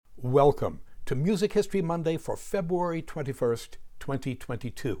Welcome to Music History Monday for February 21st,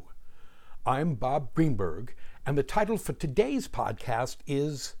 2022. I'm Bob Greenberg, and the title for today's podcast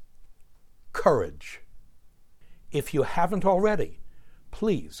is Courage. If you haven't already,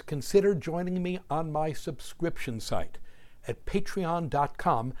 please consider joining me on my subscription site at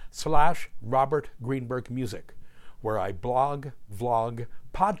patreon.com/RobertGreenbergMusic, where I blog, vlog,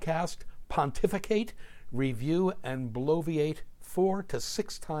 podcast, pontificate, review, and bloviate 4 to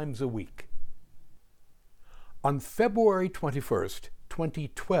 6 times a week. On February 21st,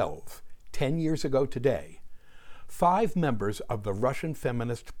 2012, 10 years ago today, 5 members of the Russian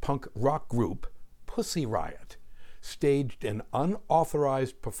feminist punk rock group Pussy Riot staged an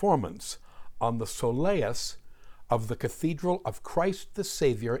unauthorized performance on the Soleus of the Cathedral of Christ the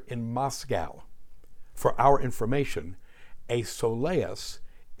Savior in Moscow. For our information, a Soleus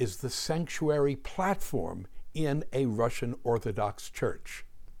is the sanctuary platform in a Russian Orthodox church.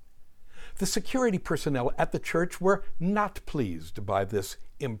 The security personnel at the church were not pleased by this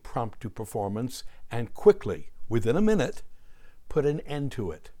impromptu performance and quickly, within a minute, put an end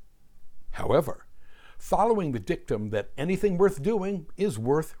to it. However, following the dictum that anything worth doing is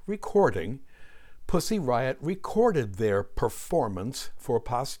worth recording, Pussy Riot recorded their performance for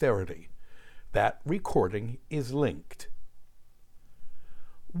posterity. That recording is linked.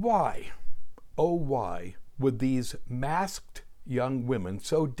 Why, oh why, would these masked young women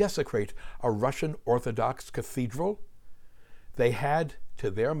so desecrate a Russian Orthodox cathedral? They had,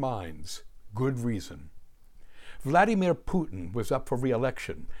 to their minds, good reason. Vladimir Putin was up for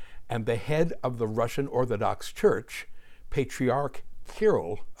re-election, and the head of the Russian Orthodox Church, Patriarch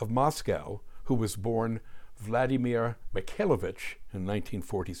Kirill of Moscow, who was born Vladimir Mikhailovich in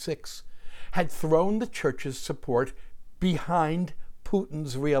 1946, had thrown the church's support behind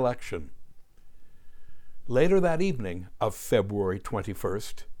Putin's re-election. Later that evening of February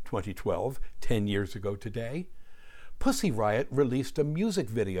 21st, 2012, 10 years ago today, Pussy Riot released a music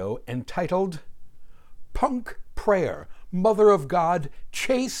video entitled Punk Prayer, Mother of God,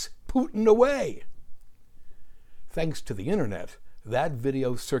 Chase Putin Away. Thanks to the internet, that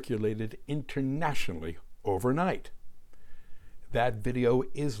video circulated internationally overnight. That video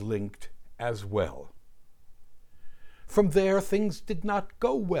is linked as well. From there, things did not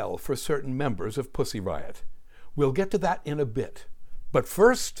go well for certain members of Pussy Riot. We'll get to that in a bit. But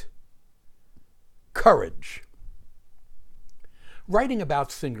first, courage. Writing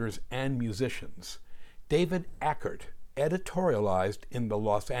about singers and musicians, David Ackert editorialized in the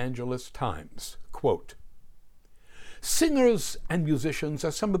Los Angeles Times, quote, "Singers and musicians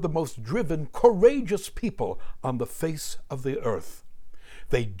are some of the most driven, courageous people on the face of the earth.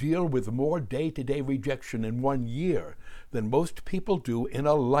 They deal with more day-to-day rejection in 1 year than most people do in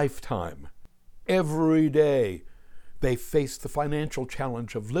a lifetime. Every day, they face the financial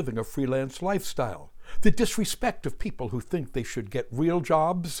challenge of living a freelance lifestyle, the disrespect of people who think they should get real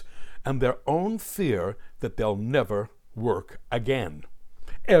jobs, and their own fear that they'll never work again.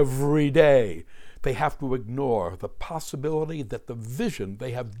 Every day, they have to ignore the possibility that the vision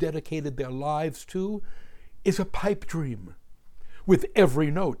they have dedicated their lives to is a pipe dream. With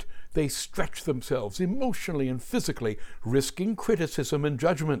every note, they stretch themselves emotionally and physically, risking criticism and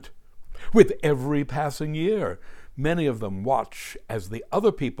judgment. With every passing year, many of them watch as the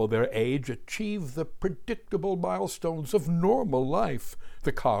other people their age achieve the predictable milestones of normal life: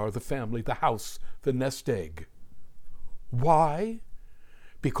 the car, the family, the house, the nest egg. Why?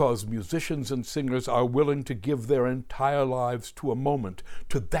 Because musicians and singers are willing to give their entire lives to a moment,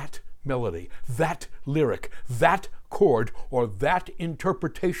 to that melody, that lyric, that chord, or that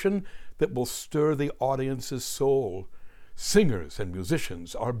interpretation that will stir the audience's soul. Singers and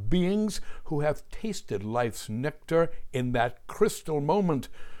musicians are beings who have tasted life's nectar in that crystal moment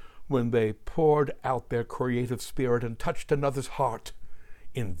when they poured out their creative spirit and touched another's heart.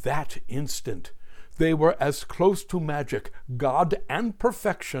 In that instant, they were as close to magic, God, and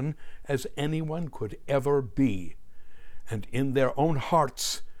perfection as anyone could ever be. And in their own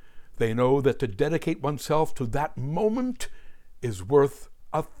hearts, they know that to dedicate oneself to that moment is worth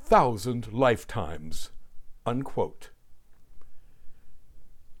 1,000 lifetimes." Unquote.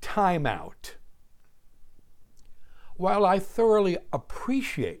 Time out. While I thoroughly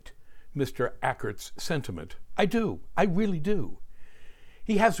appreciate Mr. Ackert's sentiment, I really do.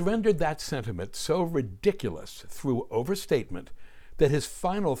 He has rendered that sentiment so ridiculous through overstatement that his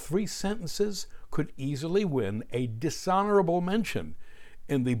final 3 sentences could easily win a dishonorable mention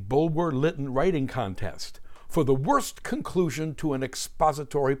in the Bulwer-Lytton writing contest for the worst conclusion to an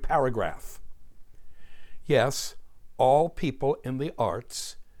expository paragraph. Yes, all people in the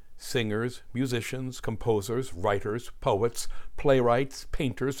arts Singers, musicians, composers, writers, poets, playwrights,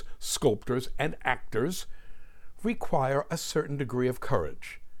 painters, sculptors, and actors require a certain degree of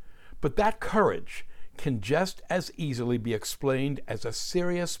courage. But that courage can just as easily be explained as a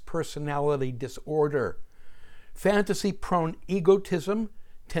serious personality disorder, fantasy-prone egotism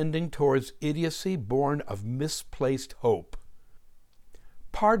tending towards idiocy born of misplaced hope.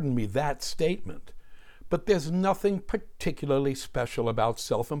 Pardon me that statement, but there's nothing particularly special about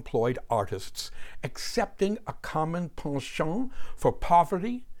self-employed artists accepting a common penchant for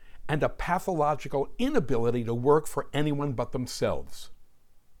poverty and a pathological inability to work for anyone but themselves.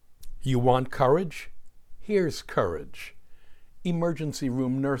 You want courage? Here's courage. Emergency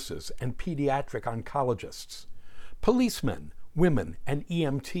room nurses and pediatric oncologists, policemen, women, and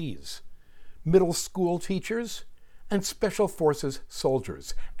EMTs, middle school teachers, and special forces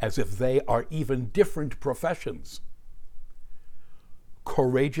soldiers, as if they are even different professions.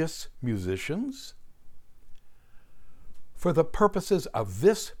 Courageous musicians? For the purposes of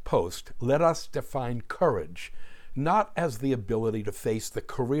this post, let us define courage not as the ability to face the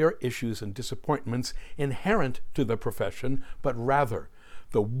career issues and disappointments inherent to the profession, but rather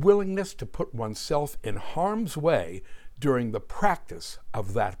the willingness to put oneself in harm's way during the practice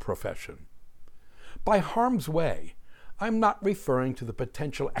of that profession. By harm's way, I'm not referring to the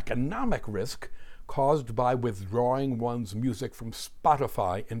potential economic risk caused by withdrawing one's music from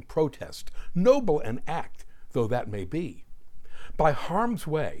Spotify in protest, noble an act though that may be. By harm's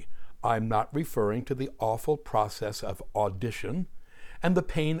way, I'm not referring to the awful process of audition and the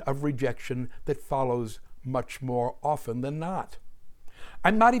pain of rejection that follows much more often than not.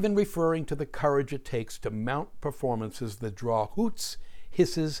 I'm not even referring to the courage it takes to mount performances that draw hoots,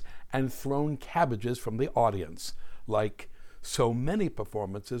 hisses, and thrown cabbages from the audience, like so many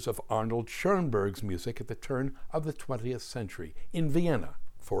performances of Arnold Schoenberg's music at the turn of the 20th century, in Vienna,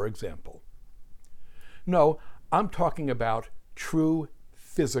 for example. No, I'm talking about true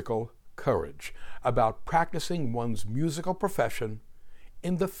physical courage, about practicing one's musical profession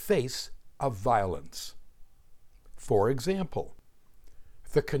in the face of violence. For example,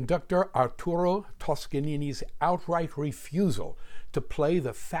 the conductor Arturo Toscanini's outright refusal to play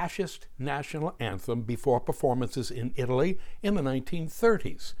the fascist national anthem before performances in Italy in the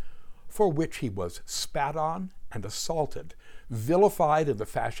 1930s, for which he was spat on and assaulted, vilified in the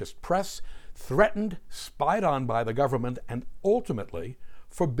fascist press, threatened, spied on by the government, and ultimately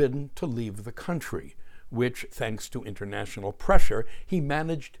forbidden to leave the country, which, thanks to international pressure, he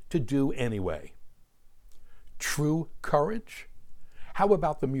managed to do anyway. True courage? How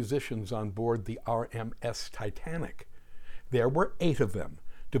about the musicians on board the RMS Titanic? There were 8 of them,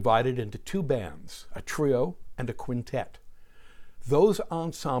 divided into 2 bands, a trio and a quintet. Those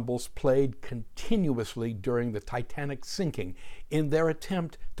ensembles played continuously during the Titanic's sinking in their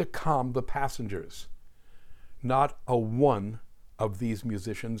attempt to calm the passengers. Not a one of these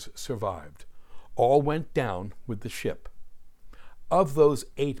musicians survived. All went down with the ship. Of those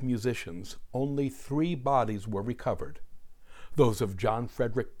 8 musicians, only 3 bodies were recovered. Those of John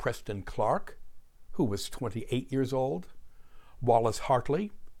Frederick Preston Clark, who was 28 years old, Wallace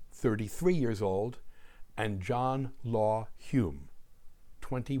Hartley, 33 years old, and John Law Hume,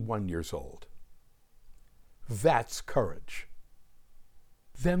 21 years old. That's courage.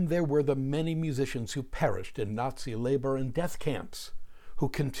 Then there were the many musicians who perished in Nazi labor and death camps, who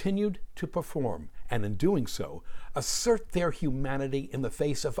continued to perform, and in doing so, assert their humanity in the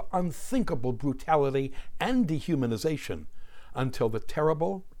face of unthinkable brutality and dehumanization, until the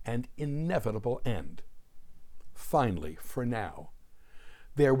terrible and inevitable end. Finally, for now,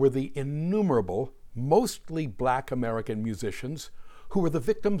 there were the innumerable, mostly black American musicians who were the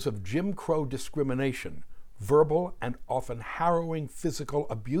victims of Jim Crow discrimination, verbal and often harrowing physical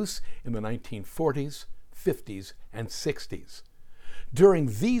abuse in the 1940s, 50s, and 60s. During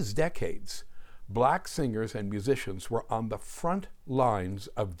these decades, black singers and musicians were on the front lines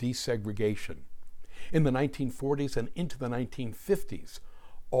of desegregation. In the 1940s and into the 1950s,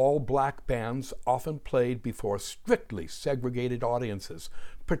 all black bands often played before strictly segregated audiences,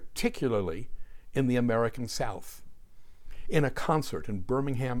 particularly in the American South. In a concert in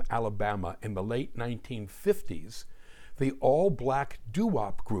Birmingham, Alabama in the late 1950s, the all-black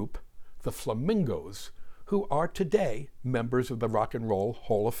doo-wop group, the Flamingos, who are today members of the Rock and Roll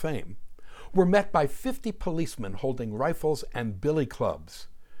Hall of Fame, were met by 50 policemen holding rifles and billy clubs.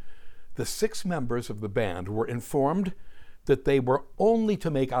 The 6 members of the band were informed that they were only to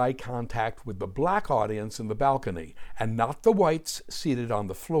make eye contact with the black audience in the balcony and not the whites seated on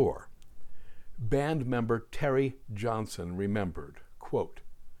the floor. Band member Terry Johnson remembered, quote,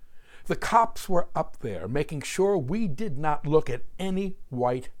 "The cops were up there making sure we did not look at any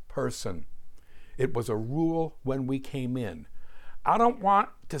white person. It was a rule when we came in. I don't want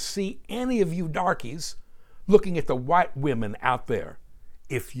to see any of you darkies looking at the white women out there.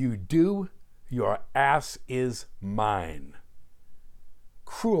 If you do, your ass is mine.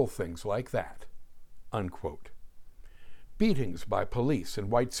 Cruel things like that, unquote. Beatings by police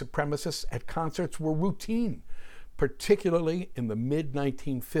and white supremacists at concerts were routine, particularly in the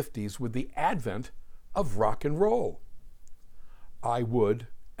mid-1950s with the advent of rock and roll. I would,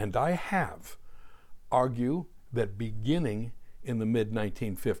 and I have, argue that beginning in the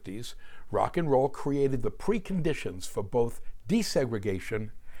mid-1950s, rock and roll created the preconditions for both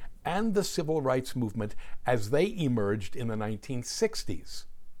desegregation and the civil rights movement as they emerged in the 1960s.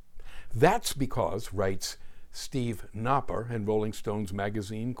 That's because, writes Steve Knopper in Rolling Stones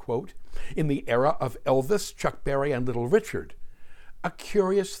magazine, quote, in the era of Elvis, Chuck Berry, and Little Richard, a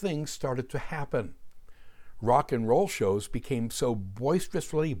curious thing started to happen. Rock and roll shows became so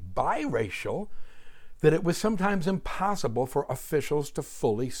boisterously biracial that it was sometimes impossible for officials to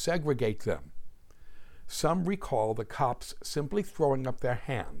fully segregate them. Some recall the cops simply throwing up their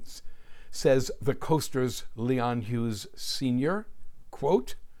hands. Says the Coasters' Leon Hughes Sr.,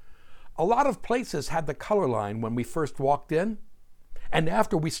 quote, a lot of places had the color line when we first walked in, and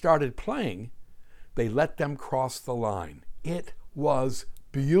after we started playing, they let them cross the line. It was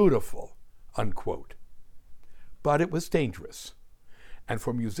beautiful, unquote. But it was dangerous, and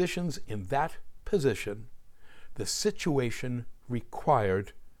for musicians in that position, the situation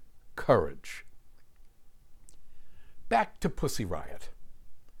required courage. Back to Pussy Riot.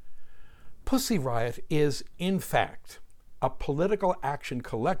 Pussy Riot is, in fact, a political action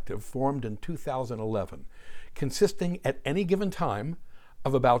collective formed in 2011, consisting at any given time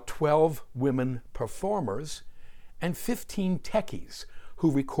of about 12 women performers and 15 techies who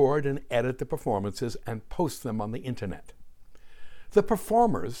record and edit the performances and post them on the internet. The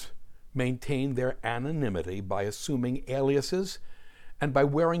performers maintain their anonymity by assuming aliases and by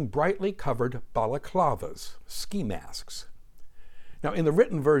wearing brightly covered balaclavas, ski masks. Now, in the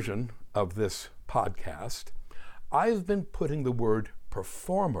written version of this podcast, I've been putting the word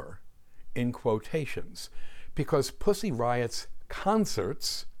performer in quotations because Pussy Riot's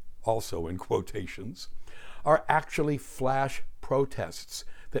concerts, also in quotations, are actually flash protests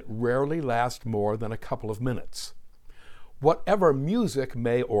that rarely last more than a couple of minutes. Whatever music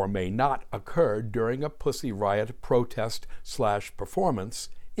may or may not occur during a Pussy Riot protest/performance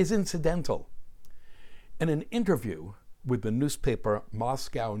is incidental. In an interview with the newspaper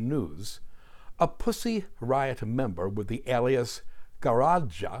Moscow News, a Pussy Riot member with the alias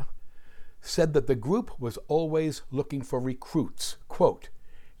Garaja said that the group was always looking for recruits. Quote,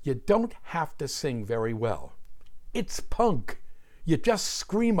 you don't have to sing very well. It's punk. You just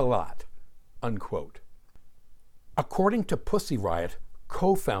scream a lot, unquote. According to Pussy Riot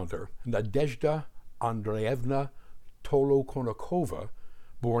co-founder Nadezhda Andreevna Tolokonnikova,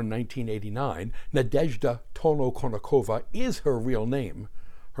 born 1989, Nadezhda Tolokonnikova is her real name.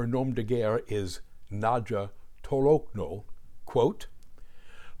 Her nom de guerre is Nadja Tolokno. Quote,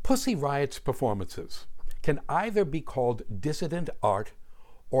 Pussy Riot's performances can either be called dissident art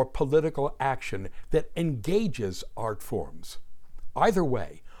or political action that engages art forms. Either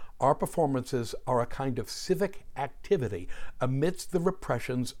way, our performances are a kind of civic activity amidst the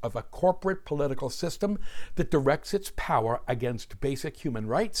repressions of a corporate political system that directs its power against basic human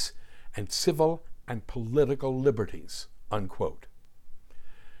rights and civil and political liberties, unquote.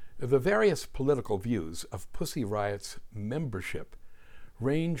 The various political views of Pussy Riot's membership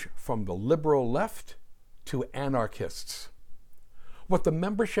range from the liberal left to anarchists. What the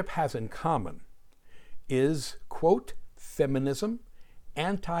membership has in common is, quote, feminism,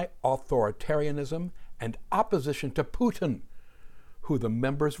 anti-authoritarianism, and opposition to Putin, who the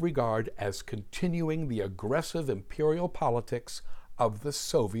members regard as continuing the aggressive imperial politics of the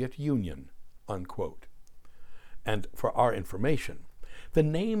Soviet Union, unquote. And for our information, the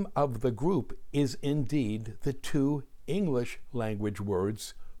name of the group is indeed the two English language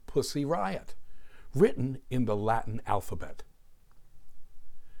words Pussy Riot, written in the Latin alphabet.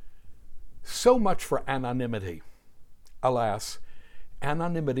 So much for anonymity. Alas,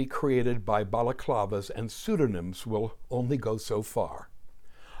 anonymity created by balaclavas and pseudonyms will only go so far.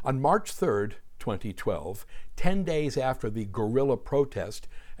 On March 3rd, 2012, 10 days after the guerrilla protest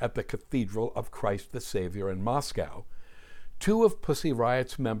at the Cathedral of Christ the Savior in Moscow, two of Pussy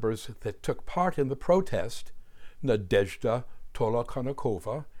Riot's members that took part in the protest, Nadezhda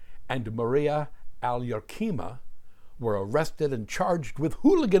Tolokonnikova and Maria Alyarkina, were arrested and charged with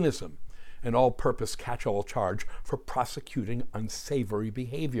hooliganism, an all-purpose catch-all charge for prosecuting unsavory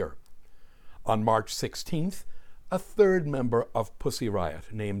behavior. On March 16th, a third member of Pussy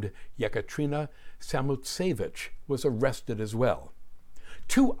Riot named Yekaterina Samutsevich was arrested as well.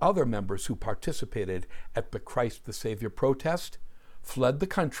 2 other members who participated at the Christ the Savior protest fled the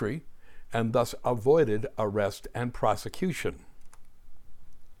country and thus avoided arrest and prosecution.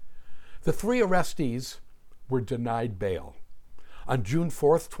 The 3 arrestees were denied bail. On June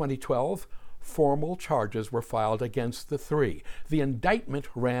 4th, 2012, formal charges were filed against the 3. The indictment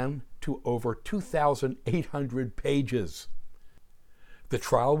ran to over 2,800 pages. The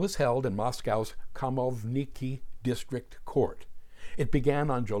trial was held in Moscow's Khamovniki District Court. It began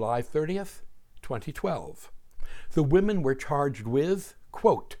on July 30th, 2012. The women were charged with,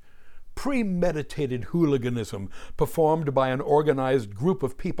 quote, premeditated hooliganism performed by an organized group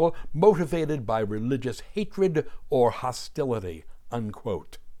of people motivated by religious hatred or hostility,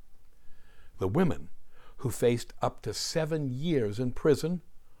 unquote. The women, who faced up to 7 years in prison,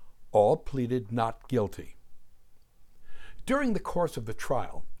 all pleaded not guilty. During the course of the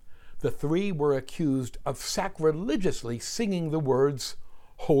trial, the 3 were accused of sacrilegiously singing the words,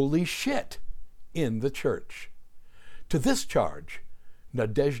 "Holy shit," in the church. To this charge,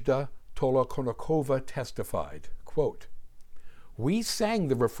 Nadezhda Tolokonnikova testified, quote, "We sang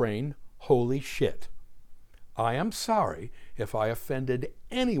the refrain, 'Holy shit.' I am sorry if I offended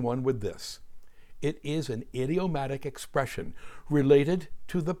anyone with this. It is an idiomatic expression related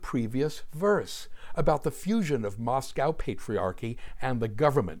to the previous verse about the fusion of Moscow patriarchy and the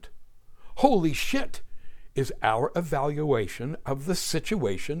government. Holy shit is our evaluation of the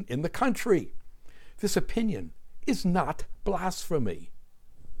situation in the country. This opinion is not blasphemy,"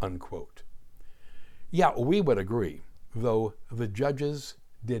 unquote. Yeah, we would agree, though the judges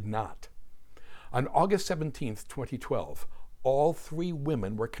did not. On August 17th, 2012, all 3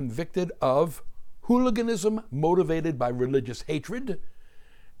 women were convicted of hooliganism motivated by religious hatred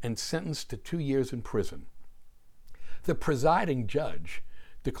and sentenced to 2 years in prison. The presiding judge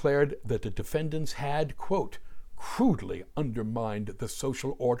declared that the defendants had, quote, crudely undermined the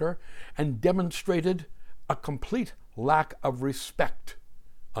social order and demonstrated a complete lack of respect,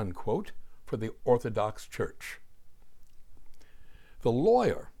 unquote, for the Orthodox Church. The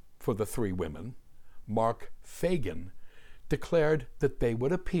lawyer for the 3 women, Mark Fagan, declared that they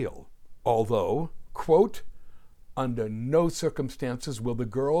would appeal, although, quote, under no circumstances will the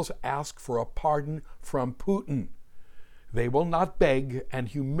girls ask for a pardon from Putin. They will not beg and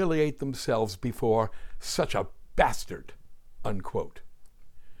humiliate themselves before such a bastard, unquote.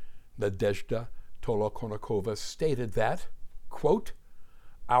 Nadezhda Tolokonnikova stated that, quote,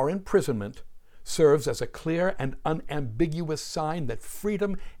 our imprisonment serves as a clear and unambiguous sign that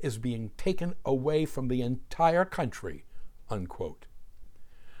freedom is being taken away from the entire country, unquote.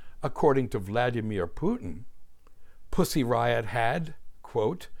 According to Vladimir Putin, Pussy Riot had,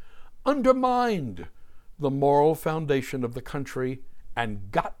 quote, undermined the moral foundation of the country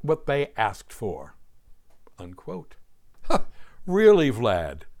and got what they asked for, unquote. Really,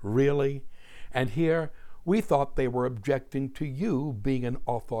 Vlad, really? And here we thought they were objecting to you being an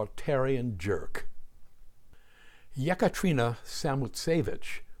authoritarian jerk. Yekaterina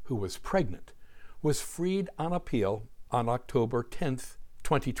Samutsevich, who was pregnant, was freed on appeal on October 10th,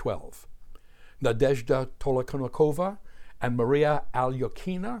 2012. Nadezhda Tolokonnikova and Maria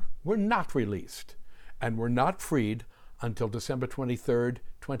Alyokina were not released and were not freed until December 23rd,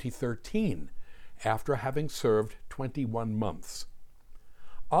 2013, after having served 21 months.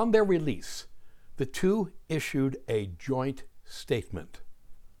 On their release, the 2 issued a joint statement.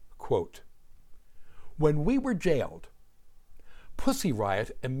 Quote, when we were jailed, Pussy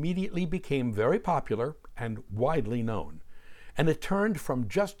Riot immediately became very popular and widely known, and it turned from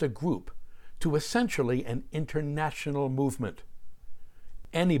just a group to essentially an international movement.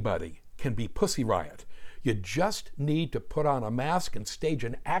 Anybody can be Pussy Riot. You just need to put on a mask and stage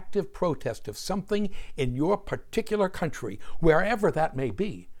an active protest of something in your particular country, wherever that may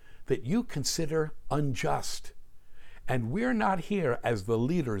be, that you consider unjust. And we're not here as the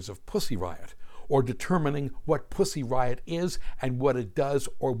leaders of Pussy Riot or determining what Pussy Riot is and what it does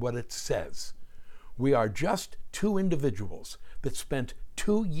or what it says. We are just 2 individuals that spent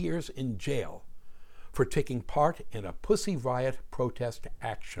 2 years in jail for taking part in a Pussy Riot protest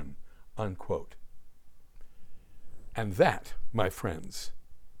action, unquote. And that, my friends,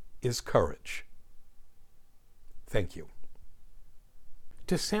 is courage. Thank you.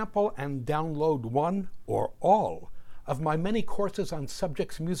 To sample and download one or all of my many courses on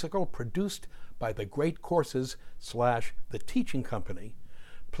subjects musical produced by the Great Courses / The Teaching Company,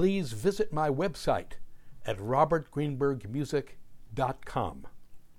 please visit my website at robertgreenbergmusic.com.